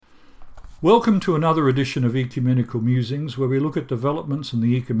Welcome to another edition of Ecumenical Musings, where we look at developments in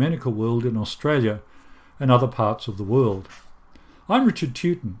the ecumenical world in Australia and other parts of the world. I'm Richard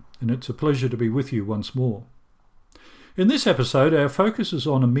Tewton, and it's a pleasure to be with you once more. In this episode, our focus is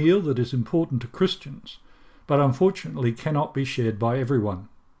on a meal that is important to Christians, but unfortunately cannot be shared by everyone.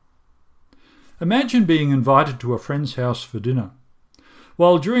 Imagine being invited to a friend's house for dinner.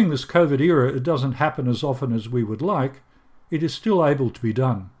 While during this COVID era it doesn't happen as often as we would like, it is still able to be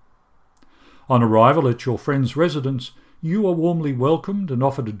done. On arrival at your friend's residence, you are warmly welcomed and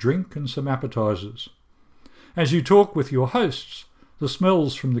offered a drink and some appetizers. As you talk with your hosts, the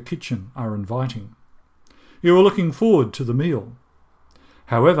smells from the kitchen are inviting. You are looking forward to the meal.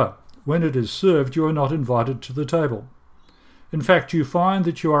 However, when it is served, you are not invited to the table. In fact, you find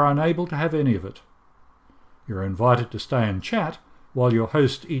that you are unable to have any of it. You are invited to stay and chat while your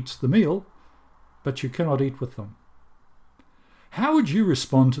host eats the meal, but you cannot eat with them. How would you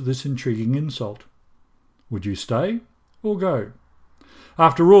respond to this intriguing insult? Would you stay or go?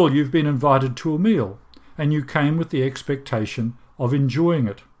 After all, you've been invited to a meal, and you came with the expectation of enjoying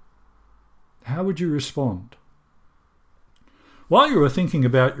it. How would you respond? While you are thinking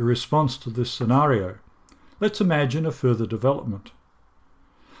about your response to this scenario, let's imagine a further development.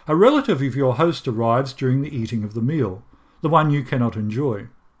 A relative of your host arrives during the eating of the meal, the one you cannot enjoy.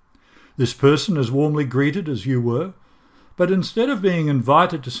 This person is warmly greeted as you were, but instead of being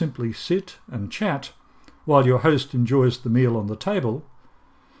invited to simply sit and chat while your host enjoys the meal on the table,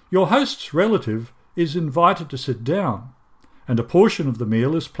 your host's relative is invited to sit down, and a portion of the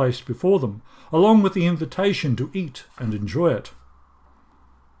meal is placed before them, along with the invitation to eat and enjoy it.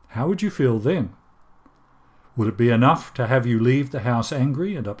 How would you feel then? Would it be enough to have you leave the house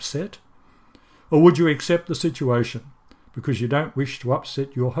angry and upset? Or would you accept the situation because you don't wish to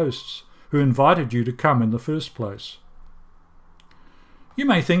upset your hosts who invited you to come in the first place? You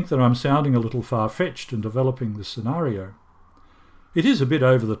may think that I'm sounding a little far-fetched in developing this scenario. It is a bit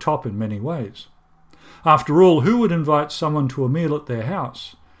over the top in many ways. After all, who would invite someone to a meal at their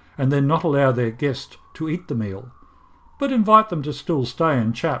house and then not allow their guest to eat the meal, but invite them to still stay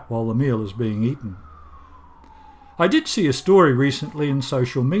and chat while the meal is being eaten? I did see a story recently in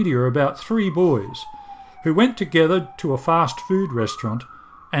social media about 3 boys who went together to a fast food restaurant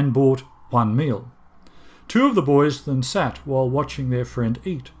and bought one meal. 2 of the boys then sat while watching their friend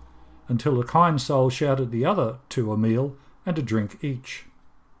eat, until a kind soul shouted the other 2 a meal and a drink each.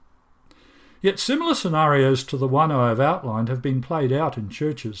 Yet similar scenarios to the one I have outlined have been played out in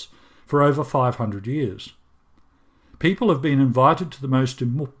churches for over 500 years. People have been invited to the most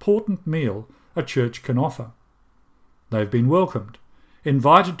important meal a church can offer. They have been welcomed,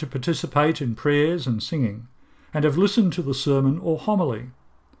 invited to participate in prayers and singing, and have listened to the sermon or homily.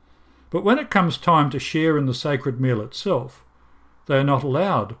 But when it comes time to share in the sacred meal itself, they are not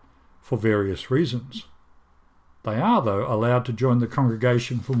allowed for various reasons. They are, though, allowed to join the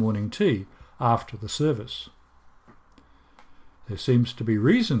congregation for morning tea after the service. There seems to be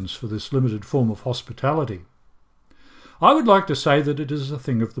reasons for this limited form of hospitality. I would like to say that it is a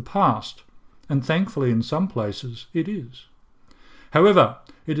thing of the past, and thankfully in some places it is. However,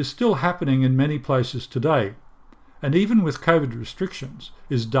 it is still happening in many places today, and even with COVID restrictions,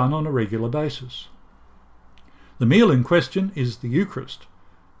 is done on a regular basis. The meal in question is the Eucharist,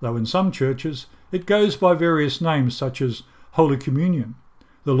 though in some churches it goes by various names such as Holy Communion,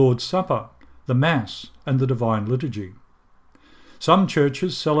 the Lord's Supper, the Mass, and the Divine Liturgy. Some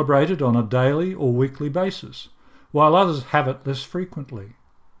churches celebrate it on a daily or weekly basis, while others have it less frequently.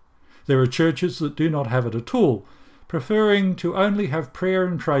 There are churches that do not have it at all, preferring to only have prayer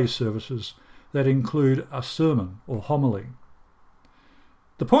and praise services that include a sermon or homily.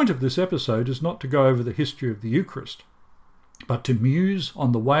 The point of this episode is not to go over the history of the Eucharist, but to muse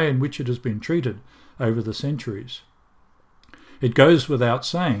on the way in which it has been treated over the centuries. It goes without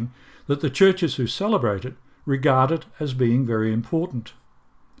saying that the churches who celebrate it regard it as being very important.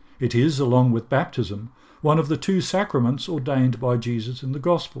 It is, along with baptism, one of the 2 sacraments ordained by Jesus in the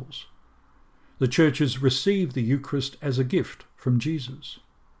Gospels. The churches receive the Eucharist as a gift from Jesus.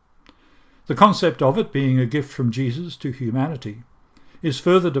 The concept of it being a gift from Jesus to humanity is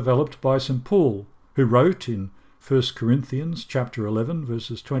further developed by St. Paul, who wrote in 1 Corinthians chapter 11,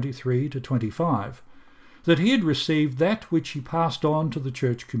 verses 23 to 25, that he had received that which he passed on to the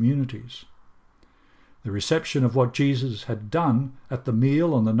church communities. The reception of what Jesus had done at the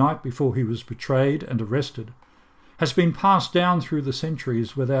meal on the night before he was betrayed and arrested has been passed down through the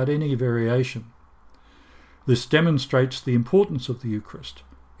centuries without any variation. This demonstrates the importance of the Eucharist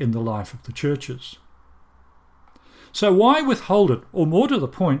in the life of the churches. So why withhold it, or more to the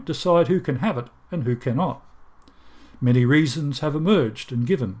point, decide who can have it and who cannot? Many reasons have emerged and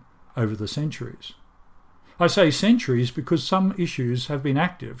given over the centuries. I say centuries because some issues have been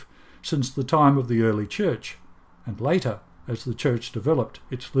active since the time of the early church, and later as the church developed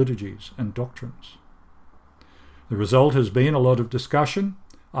its liturgies and doctrines. The result has been a lot of discussion,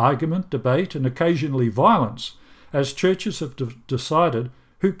 argument, debate, and occasionally violence as churches have decided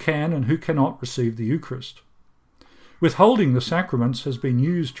who can and who cannot receive the Eucharist. Withholding the sacraments has been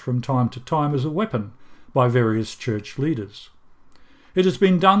used from time to time as a weapon by various church leaders. It has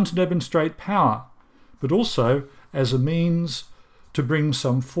been done to demonstrate power, but also as a means to bring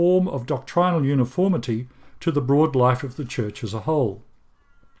some form of doctrinal uniformity to the broad life of the church as a whole.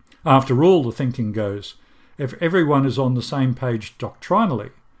 After all, the thinking goes, if everyone is on the same page doctrinally,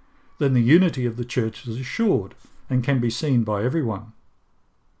 then the unity of the church is assured and can be seen by everyone.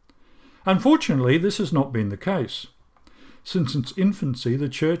 Unfortunately, this has not been the case. Since its infancy, the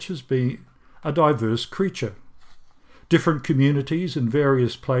church has been a diverse creature. Different communities in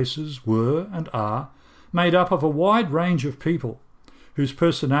various places were and are made up of a wide range of people whose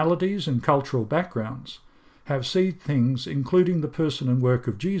personalities and cultural backgrounds have seen things, including the person and work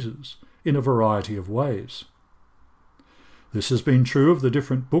of Jesus, in a variety of ways. This has been true of the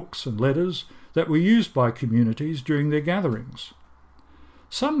different books and letters that were used by communities during their gatherings.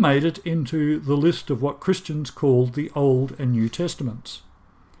 Some made it into the list of what Christians called the Old and New Testaments.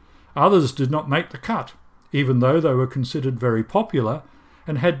 Others did not make the cut, even though they were considered very popular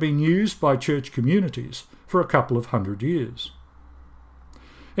and had been used by church communities for a couple of 100 years.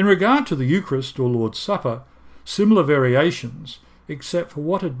 In regard to the Eucharist or Lord's Supper, similar variations, except for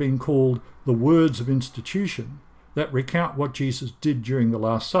what had been called the words of institution that recount what Jesus did during the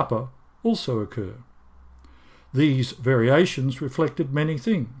Last Supper, also occur. These variations reflected many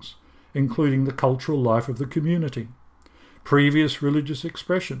things, including the cultural life of the community, previous religious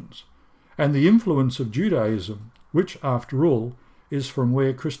expressions, and the influence of Judaism, which, after all, is from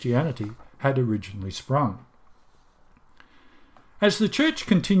where Christianity had originally sprung. As the Church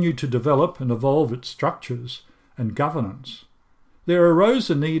continued to develop and evolve its structures and governance, there arose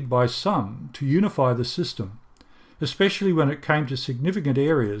a need by some to unify the system, especially when it came to significant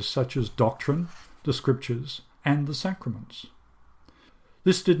areas such as doctrine, the Scriptures, and the sacraments.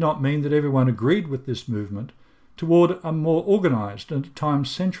 This did not mean that everyone agreed with this movement toward a more organised and at times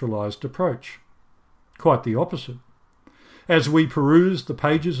centralised approach. Quite the opposite. As we peruse the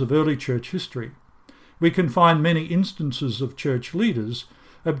pages of early church history, we can find many instances of church leaders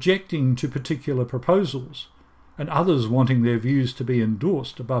objecting to particular proposals, and others wanting their views to be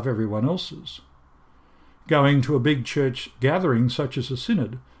endorsed above everyone else's. Going to a big church gathering such as a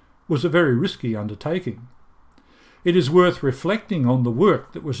synod was a very risky undertaking. It is worth reflecting on the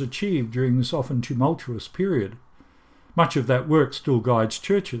work that was achieved during this often tumultuous period. Much of that work still guides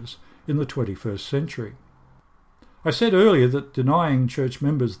churches in the 21st century. I said earlier that denying church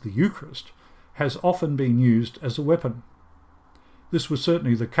members the Eucharist has often been used as a weapon. This was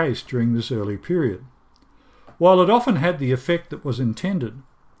certainly the case during this early period. While it often had the effect that was intended,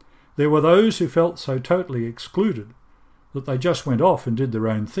 there were those who felt so totally excluded that they just went off and did their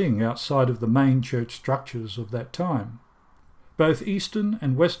own thing outside of the main church structures of that time. Both eastern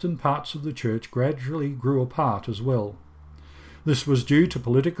and western parts of the church gradually grew apart as well. This was due to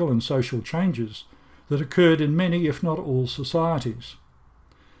political and social changes that occurred in many, if not all, societies.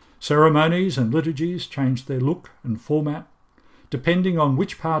 Ceremonies and liturgies changed their look and format, depending on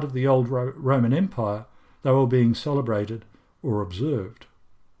which part of the old Roman Empire they were being celebrated or observed.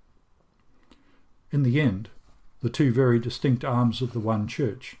 In the end, the two very distinct arms of the one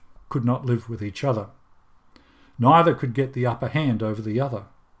church could not live with each other. Neither could get the upper hand over the other.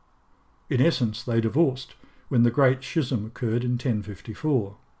 In essence, they divorced when the Great Schism occurred in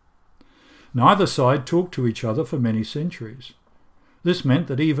 1054. Neither side talked to each other for many centuries. This meant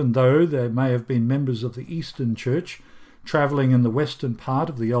that even though there may have been members of the Eastern Church travelling in the western part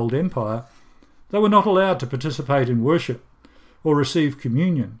of the old empire, they were not allowed to participate in worship or receive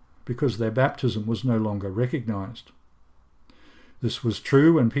communion because their baptism was no longer recognised. This was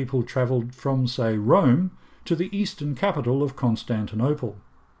true when people travelled from, say, Rome to the eastern capital of Constantinople.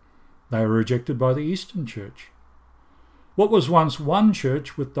 They were rejected by the Eastern Church. What was once one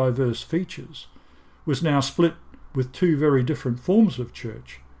church with diverse features was now split with two very different forms of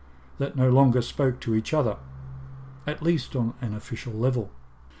church that no longer spoke to each other, at least on an official level.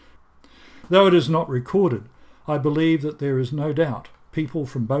 Though it is not recorded, I believe that there is no doubt people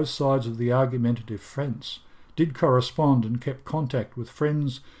from both sides of the argumentative fence did correspond and kept contact with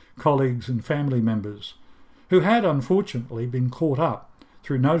friends, colleagues and family members who had unfortunately been caught up,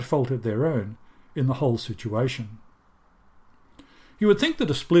 through no fault of their own, in the whole situation. You would think that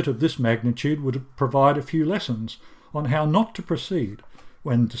a split of this magnitude would provide a few lessons on how not to proceed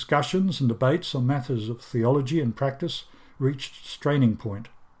when discussions and debates on matters of theology and practice reached straining point.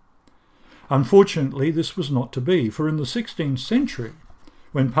 Unfortunately, this was not to be, for in the 16th century,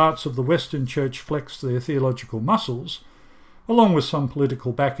 when parts of the Western Church flexed their theological muscles, along with some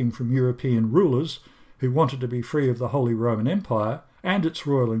political backing from European rulers who wanted to be free of the Holy Roman Empire and its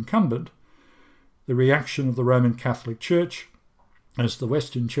royal incumbent, the reaction of the Roman Catholic Church, as the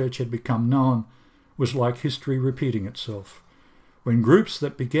Western Church had become known, was like history repeating itself, when groups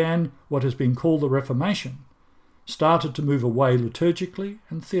that began what has been called the Reformation started to move away liturgically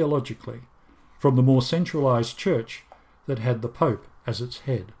and theologically from the more centralised church that had the Pope as its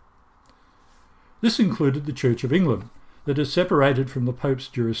head. This included the Church of England, that is separated from the Pope's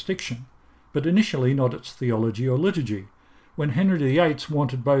jurisdiction, but initially not its theology or liturgy, when Henry VIII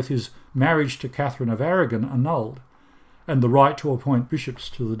wanted both his marriage to Catherine of Aragon annulled and the right to appoint bishops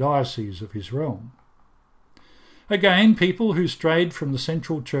to the diocese of his realm. Again, people who strayed from the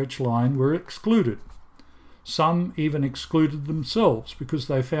central church line were excluded. Some even excluded themselves because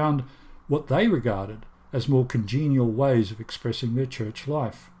they found what they regarded as more congenial ways of expressing their church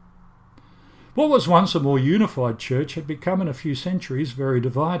life. What was once a more unified church had become in a few centuries very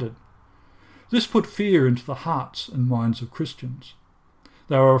divided. This put fear into the hearts and minds of Christians.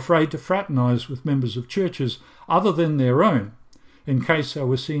 They were afraid to fraternise with members of churches other than their own, in case they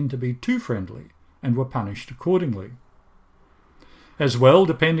were seen to be too friendly and were punished accordingly. As well,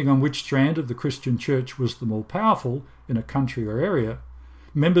 depending on which strand of the Christian church was the more powerful in a country or area,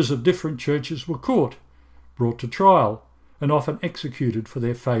 members of different churches were caught, brought to trial, and often executed for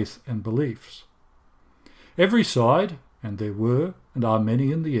their faith and beliefs. Every side, and there were and are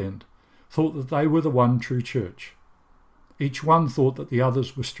many in the end, thought that they were the one true church. Each one thought that the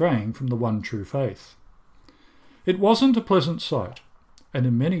others were straying from the one true faith. It wasn't a pleasant sight, and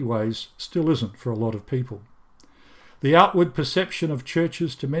in many ways still isn't for a lot of people. The outward perception of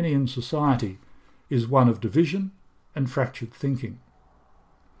churches to many in society is one of division and fractured thinking.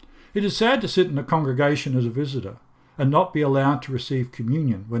 It is sad to sit in a congregation as a visitor and not be allowed to receive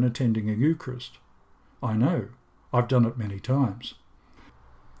communion when attending a Eucharist. I know, I've done it many times.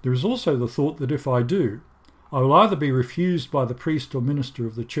 There is also the thought that if I do, I will either be refused by the priest or minister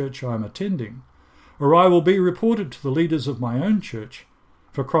of the church I am attending, or I will be reported to the leaders of my own church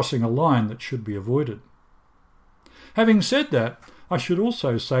for crossing a line that should be avoided. Having said that, I should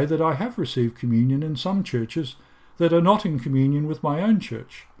also say that I have received communion in some churches that are not in communion with my own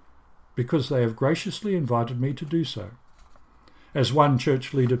church, because they have graciously invited me to do so. As one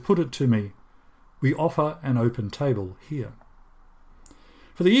church leader put it to me, we offer an open table here.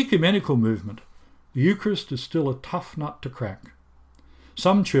 For the ecumenical movement, the Eucharist is still a tough nut to crack.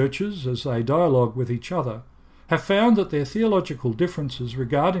 Some churches, as they dialogue with each other, have found that their theological differences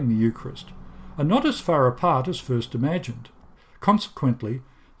regarding the Eucharist are not as far apart as first imagined. Consequently,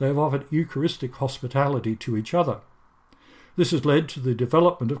 they have offered Eucharistic hospitality to each other. This has led to the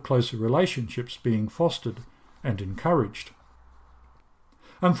development of closer relationships being fostered and encouraged.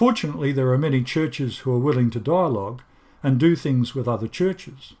 Unfortunately, there are many churches who are willing to dialogue and do things with other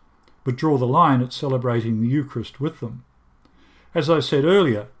churches, but draw the line at celebrating the Eucharist with them. As I said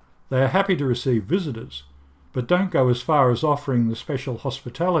earlier, they are happy to receive visitors, but don't go as far as offering the special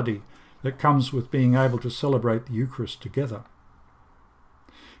hospitality that comes with being able to celebrate the Eucharist together.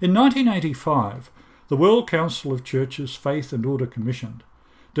 In 1985, the World Council of Churches Faith and Order Commissioned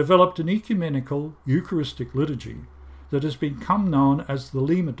developed an ecumenical Eucharistic liturgy that has become known as the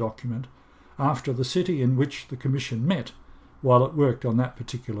Lima document after the city in which the Commission met while it worked on that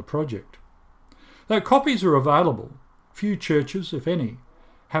particular project. Though copies are available, few churches, if any,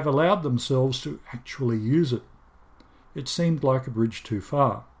 have allowed themselves to actually use it. It seemed like a bridge too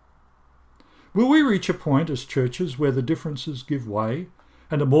far. Will we reach a point as churches where the differences give way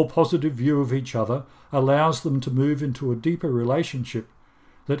and a more positive view of each other allows them to move into a deeper relationship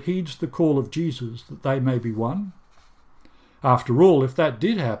that heeds the call of Jesus that they may be one? After all, if that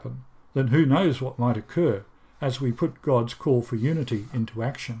did happen, then who knows what might occur as we put God's call for unity into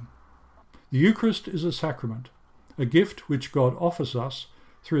action. The Eucharist is a sacrament, a gift which God offers us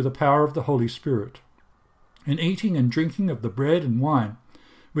through the power of the Holy Spirit. In eating and drinking of the bread and wine,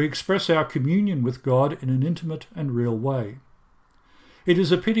 we express our communion with God in an intimate and real way. It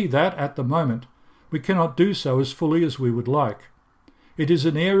is a pity that, at the moment, we cannot do so as fully as we would like. It is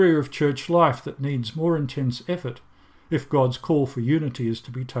an area of church life that needs more intense effort if God's call for unity is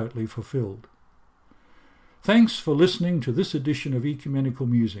to be totally fulfilled. Thanks for listening to this edition of Ecumenical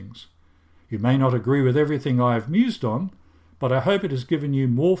Musings. You may not agree with everything I have mused on, but I hope it has given you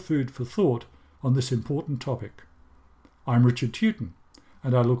more food for thought on this important topic. I'm Richard Tewton,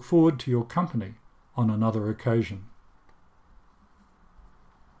 and I look forward to your company on another occasion.